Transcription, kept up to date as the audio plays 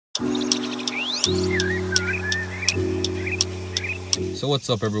So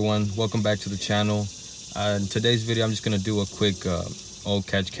what's up everyone, welcome back to the channel. In today's video I'm just going to do a quick old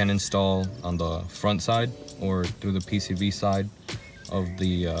catch can install on the front side or through the PCV side of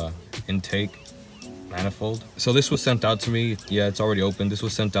the intake manifold. So this was sent out to me, yeah, it's already open. This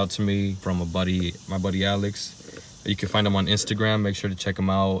was sent out to me from my buddy Alex. You can find him on Instagram. Make sure to check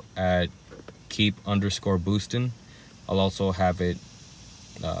him out at keep_boostin'. I'll also have it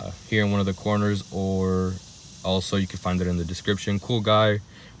here in one of the corners, or also you can find it in the description. Cool guy,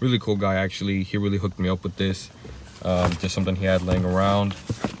 really cool guy actually. He really hooked me up with this. Just something he had laying around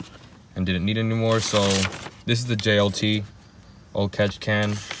and didn't need anymore. So this is the JLT old catch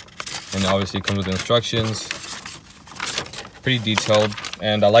can, and obviously it comes with instructions, pretty detailed.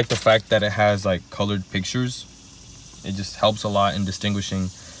 And I like the fact that it has like colored pictures. It just helps a lot in distinguishing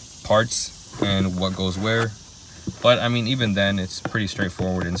parts and what goes where. But I mean, even then, it's pretty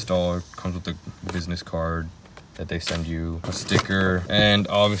straightforward install. It comes with a business card that they send you, a sticker, and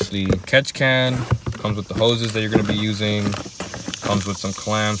obviously catch can comes with the hoses that you're going to be using. Comes with some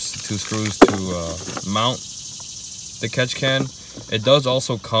clamps, 2 screws to mount the catch can. It does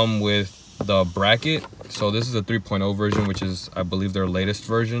also come with the bracket. So this is a 3.0 version, which is, I believe, their latest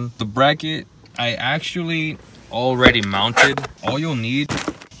version. The bracket I actually already mounted. All you'll need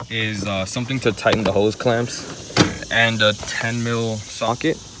is something to tighten the hose clamps and a 10mm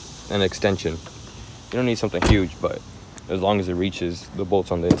socket and extension. You don't need something huge, but as long as it reaches the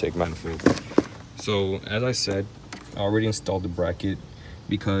bolts on the intake manifold. So as I said, I already installed the bracket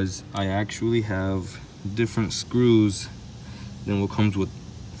because I actually have different screws than what comes with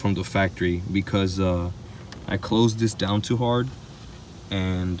from the factory, because I closed this down too hard,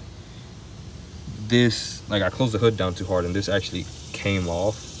 and this, like, I closed the hood down too hard and this actually came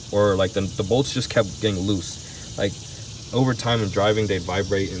off, or like the bolts just kept getting loose. Like over time in driving, they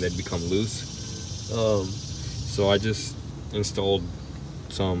vibrate and they become loose. So I just installed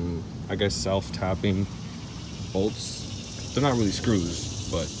some, I guess, self-tapping bolts. They're not really screws,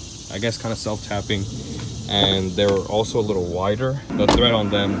 but I guess kind of self-tapping, and they're also a little wider. The thread on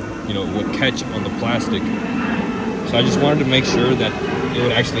them, you know, would catch on the plastic. So I just wanted to make sure that it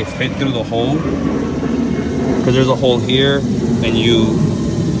would actually fit through the hole, because there's a hole here, and you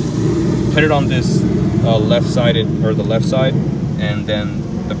put it on this left side, and then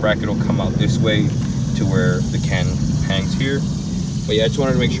the bracket will come out this way to where the can hangs here. But yeah, I just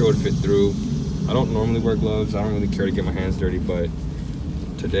wanted to make sure it would fit through. I don't normally wear gloves. I don't really care to get my hands dirty, but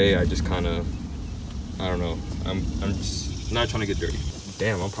today I just kind of, I don't know, I'm just not trying to get dirty.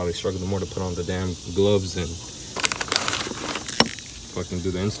 Damn, I'm probably struggling more to put on the damn gloves than fucking do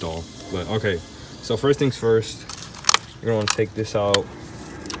the install. But okay, so first things first, you're gonna want to take this out,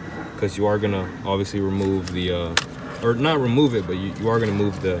 because you are gonna obviously remove the or not remove it, but you are gonna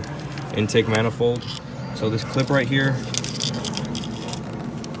move the intake manifold. So this clip right here,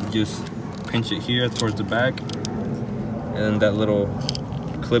 just pinch it here towards the back, and that little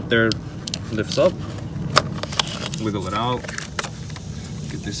clip there lifts up. Wiggle it out,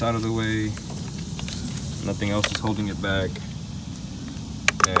 get this out of the way, nothing else is holding it back,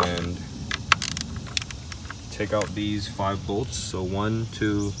 and take out these 5 bolts. So 1,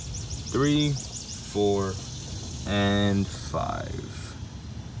 2, 3, 4, and 5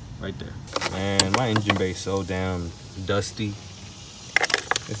 right there. And my engine bay is so damn dusty,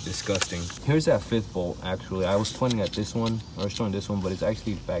 it's disgusting. Here's that 5th bolt. Actually, I was pointing at this one, I was showing this one, but it's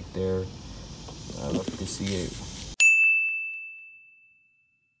actually back there. I don't know if you can see it.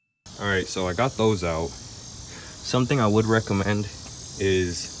 All right, so I got those out. Something I would recommend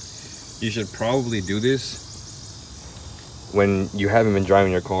is you should probably do this when you haven't been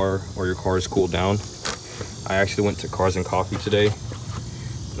driving your car, or your car is cooled down. I actually went to Cars and Coffee today,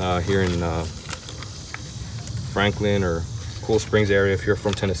 here in Franklin or Cool Springs area. If you're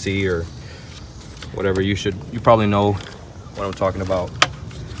from Tennessee or whatever, you probably know what I'm talking about.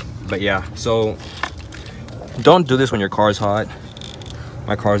 But yeah, so don't do this when your car is hot.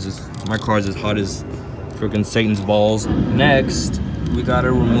 My car's as hot as freaking Satan's balls. Next, we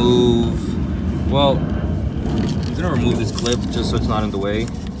gotta remove, well, I'm gonna remove this clip just so it's not in the way.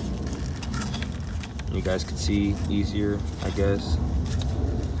 You guys can see easier, I guess.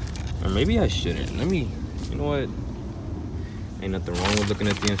 Or maybe I shouldn't. Let me, you know what? Ain't nothing wrong with looking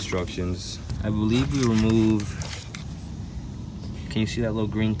at the instructions. I believe we remove, can you see that little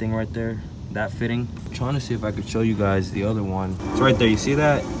green thing right there? That fitting? I'm trying to see if I could show you guys the other one. It's right there, you see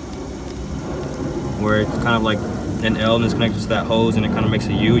that? Where it's kind of like an L and it's connected to that hose and it kind of makes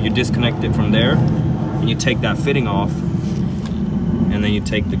a U. You disconnect it from there and you take that fitting off, and then you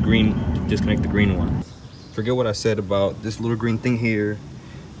take the green, disconnect the green one. Forget what I said about this little green thing here.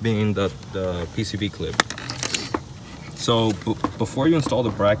 being the PCV clip. So before you install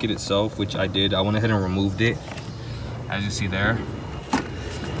the bracket itself, which I did, I went ahead and removed it, as you see there.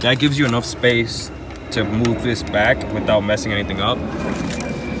 That gives you enough space to move this back without messing anything up.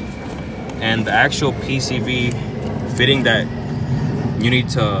 And the actual PCV fitting that you need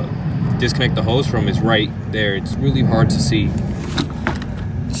to disconnect the hose from is right there. It's really hard to see.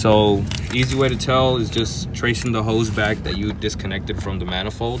 So easy way to tell is just tracing the hose back that you disconnected from the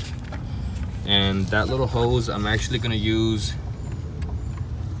manifold. And that little hose, I'm actually gonna use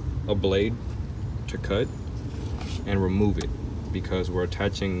a blade to cut and remove it, because we're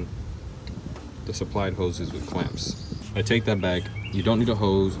attaching the supplied hoses with clamps. I take that back. You don't need a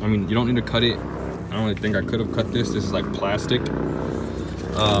hose. I mean, you don't need to cut it. I don't really think I could have cut this. This is like plastic.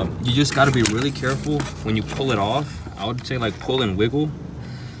 You just gotta be really careful when you pull it off. I would say like pull and wiggle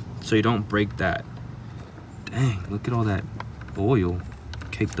so you don't break that. Dang, look at all that oil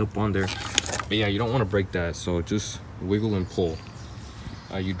caked up on there. But yeah, you don't want to break that, so just wiggle and pull.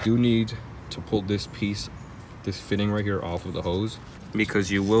 You do need to pull this piece, this fitting right here, off of the hose, because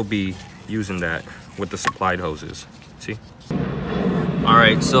you will be using that with the supplied hoses. See? All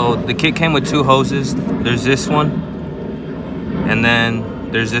right, so the kit came with 2 hoses. There's this one, and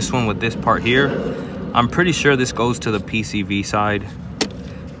then there's this one with this part here. I'm pretty sure this goes to the PCV side,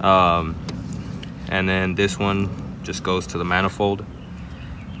 and then this one just goes to the manifold.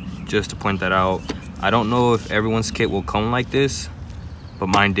 Just to point that out. I don't know if everyone's kit will come like this, but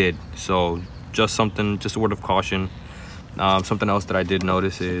mine did. So just a word of caution. Something else that I did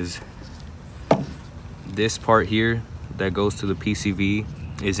notice is this part here that goes to the PCV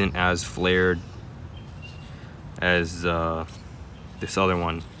isn't as flared as this other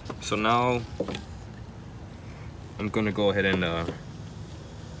one. So now I'm gonna go ahead and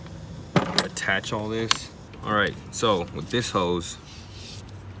attach all this. All right, so with this hose,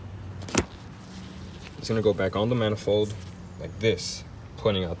 it's gonna go back on the manifold like this,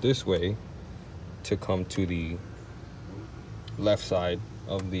 pointing out this way to come to the left side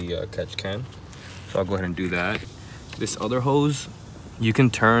of the catch can. So I'll go ahead and do that. This other hose, you can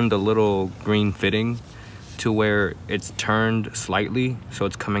turn the little green fitting to where it's turned slightly, so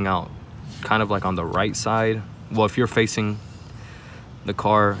it's coming out kind of like on the right side. Well, if you're facing the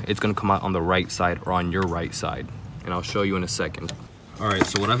car, it's gonna come out on the right side or on your right side, and I'll show you in a second. All right,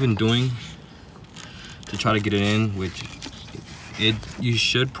 so what I've been doing to try to get it in, which you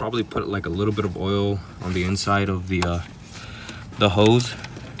should probably put like a little bit of oil on the inside of the hose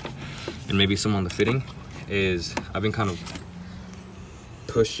and maybe some on the fitting, is I've been kind of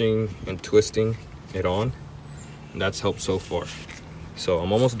pushing and twisting it on, and that's helped so far. So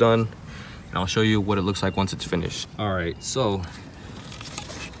I'm almost done, and I'll show you what it looks like once it's finished. All right, so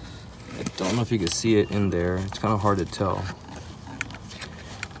I don't know if you can see it in there. It's kind of hard to tell,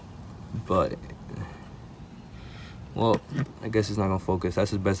 but well, I guess it's not gonna focus.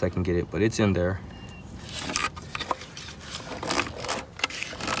 That's as best I can get it, but it's in there.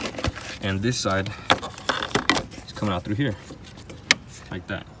 And this side is coming out through here, like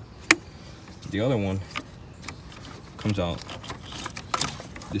that. The other one comes out.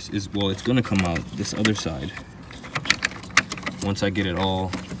 This is, well, it's gonna come out this other side once I get it all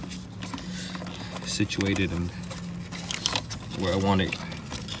situated and where I want it.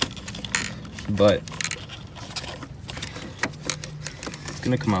 But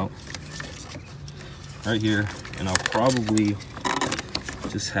gonna come out right here, and I'll probably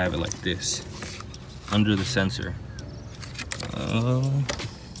just have it like this under the sensor.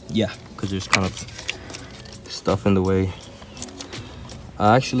 Yeah, because there's kind of stuff in the way.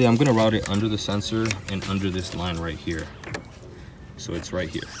 Actually, I'm gonna route it under the sensor and under this line right here, so it's right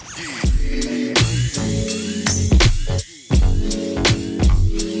here.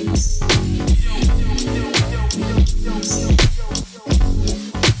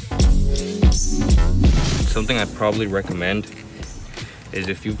 Something I'd probably recommend is,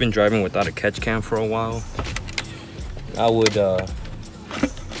 if you've been driving without a catch cam for a while, I would,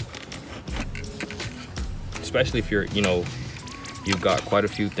 especially if you're, you've got quite a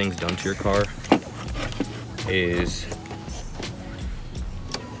few things done to your car, is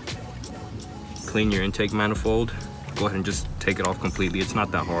clean your intake manifold. Go ahead and just take it off completely. It's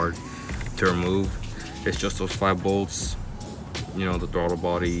not that hard to remove. It's just those 5 bolts, the throttle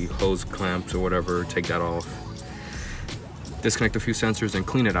body, hose clamps or whatever. Take that off. Disconnect a few sensors and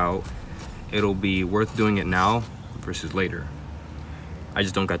clean it out. It'll be worth doing it now versus later. I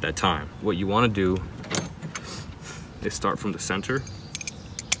just don't got that time. What you want to do is start from the center.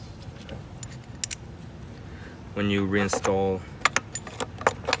 When you reinstall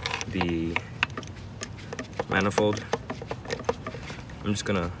the manifold, I'm just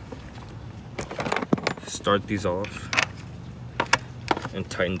gonna start these off and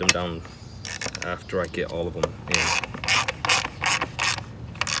tighten them down after I get all of them in.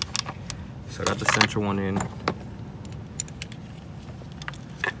 So I got the center one in.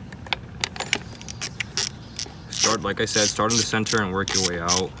 Like I said, start in the center and work your way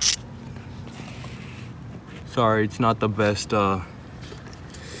out. Sorry, it's not the best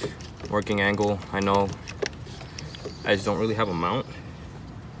working angle. I know. I just don't really have a mount.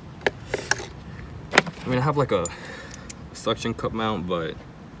 I mean, I have like a suction cup mount, but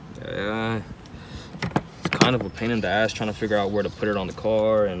it's kind of a pain in the ass trying to figure out where to put it on the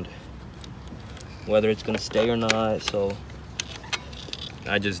car and whether it's gonna stay or not. So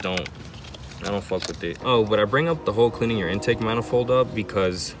I don't fuck with it. Oh, but I bring up the whole cleaning your intake manifold up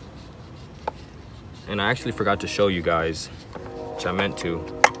because, and I actually forgot to show you guys, which I meant to,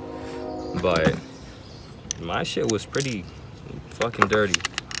 but my shit was pretty fucking dirty.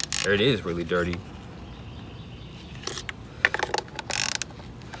 Or it is really dirty.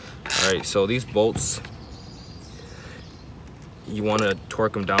 All right, so these bolts, you want to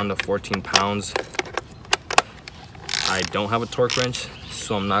torque them down to 14 pounds. I don't have a torque wrench,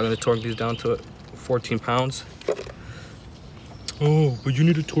 so I'm not going to torque these down to 14 pounds. Oh, but you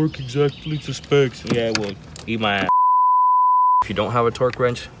need to torque exactly to specs. Yeah, well, eat my ass. If you don't have a torque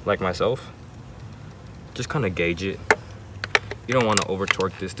wrench, like myself, just kind of gauge it. You don't want to over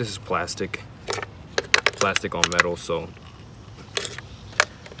torque this. This is plastic on metal, so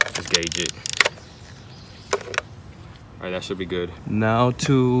just gauge it. All right, that should be good. Now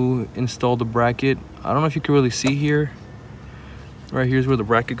to install the bracket. I don't know if you can really see here. Right here's where the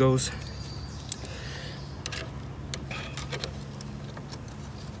bracket goes.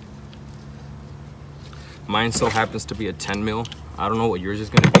 Mine so happens to be a 10 mil. I don't know what yours is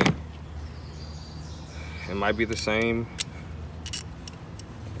gonna be. It might be the same.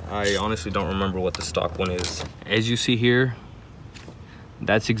 I honestly don't remember what the stock one is. As you see here,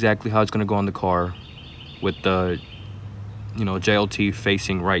 that's exactly how it's gonna go on the car with the, you know, JLT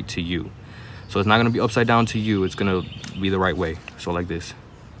facing right to you. So it's not gonna be upside down to you, it's gonna be the right way. So like this,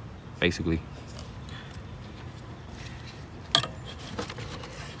 basically.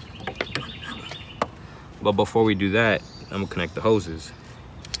 But before we do that, I'm gonna connect the hoses.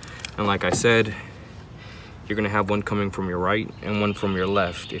 And like I said, you're gonna have one coming from your right and one from your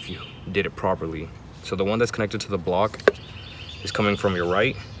left if you did it properly. So the one that's connected to the block is coming from your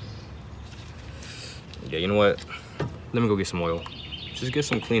right. Yeah, you know what? Let me go get some oil. Just get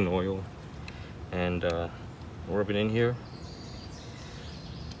some clean oil and rub it in here.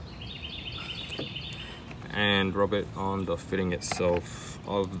 And rub it on the fitting itself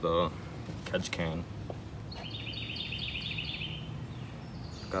of the catch can.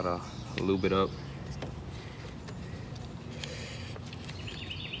 Gotta lube it up.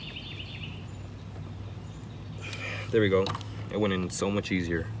 There we go. It went in so much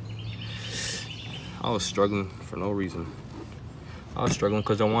easier. I was struggling for no reason. I was struggling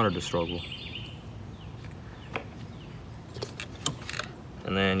because I wanted to struggle.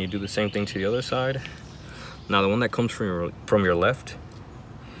 And then you do the same thing to the other side. Now the one that comes from your left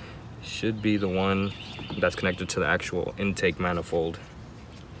should be the one that's connected to the actual intake manifold.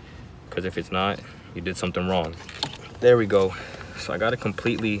 Because if it's not, you did something wrong. There we go. So I got it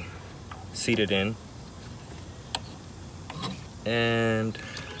completely seated in. And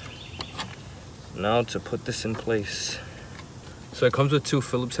now to put this in place. So it comes with 2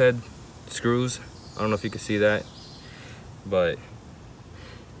 Phillips head screws. I don't know if you can see that, but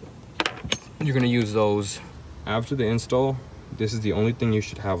you're gonna use those. After the install, this is the only thing you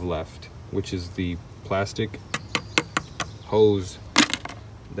should have left, which is the plastic hose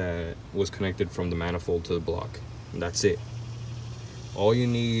that was connected from the manifold to the block. And that's it. All you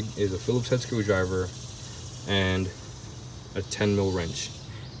need is a Phillips head screwdriver and a 10 mil wrench.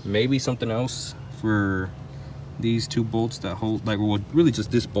 Maybe something else for these 2 bolts that hold, like, well, really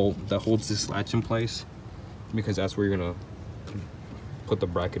just this bolt that holds this latch in place, because that's where you're gonna put the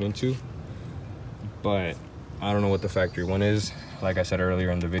bracket into. But I don't know what the factory one is. Like I said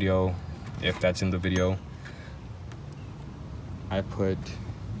earlier in the video, if that's in the video, I put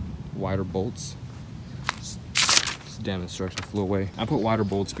wider bolts. This damn instruction flew away. I put wider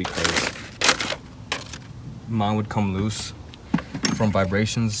bolts because mine would come loose from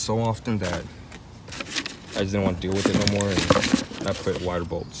vibrations so often that I just didn't want to deal with it no more, and I put wider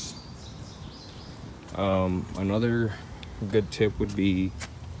bolts. Another good tip would be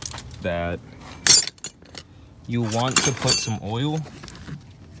that you want to put some oil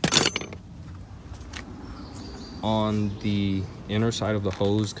on the inner side of the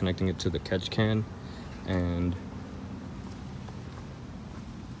hose connecting it to the catch can, and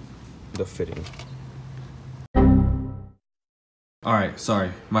the fitting. All right,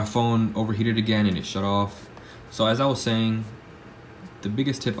 sorry, my phone overheated again and it shut off. So as I was saying, the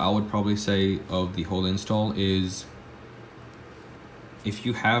biggest tip I would probably say of the whole install is, if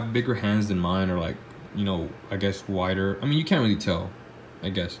you have bigger hands than mine, or like, you know, I guess wider, I mean, you can't really tell, I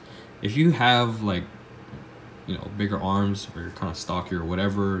guess. If you have like, you know, bigger arms, or kind of stockier, or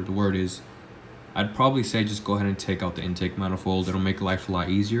whatever the word is, I'd probably say just go ahead and take out the intake manifold. It'll make life a lot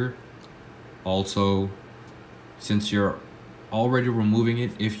easier. Also, since you're already removing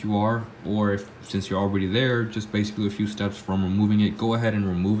it, if you are, or since you're already there, just basically a few steps from removing it, go ahead and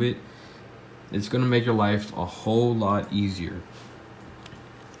remove it. It's gonna make your life a whole lot easier,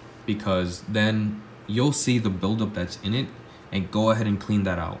 because then you'll see the buildup that's in it and go ahead and clean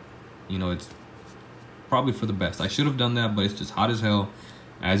that out. You know, it's probably for the best. I should have done that, but it's just hot as hell.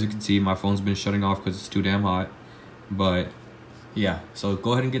 As you can see, my phone's been shutting off because it's too damn hot. But yeah, so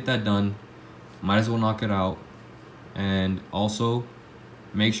go ahead and get that done. Might as well knock it out. And also,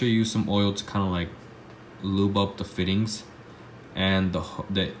 make sure you use some oil to kind of like lube up the fittings and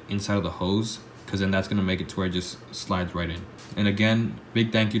the inside of the hose, because then that's gonna make it to where it just slides right in. And again,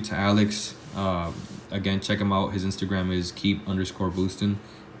 big thank you to Alex. Again, check him out. His Instagram is keep_boosting,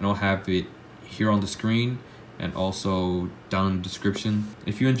 and I'll have it here on the screen and also down in the description.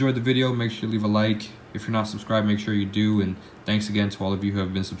 If you enjoyed the video, make sure you leave a like. If you're not subscribed, make sure you do. And thanks again to all of you who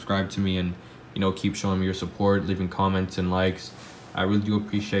have been subscribed to me and, you know, keep showing me your support, leaving comments and likes. I really do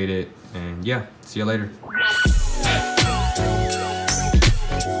appreciate it. And yeah, see you later.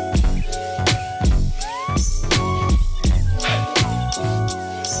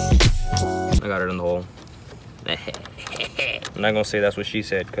 I got it in the hole. I'm not gonna say that's what she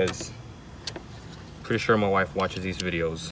said, because pretty sure my wife watches these videos.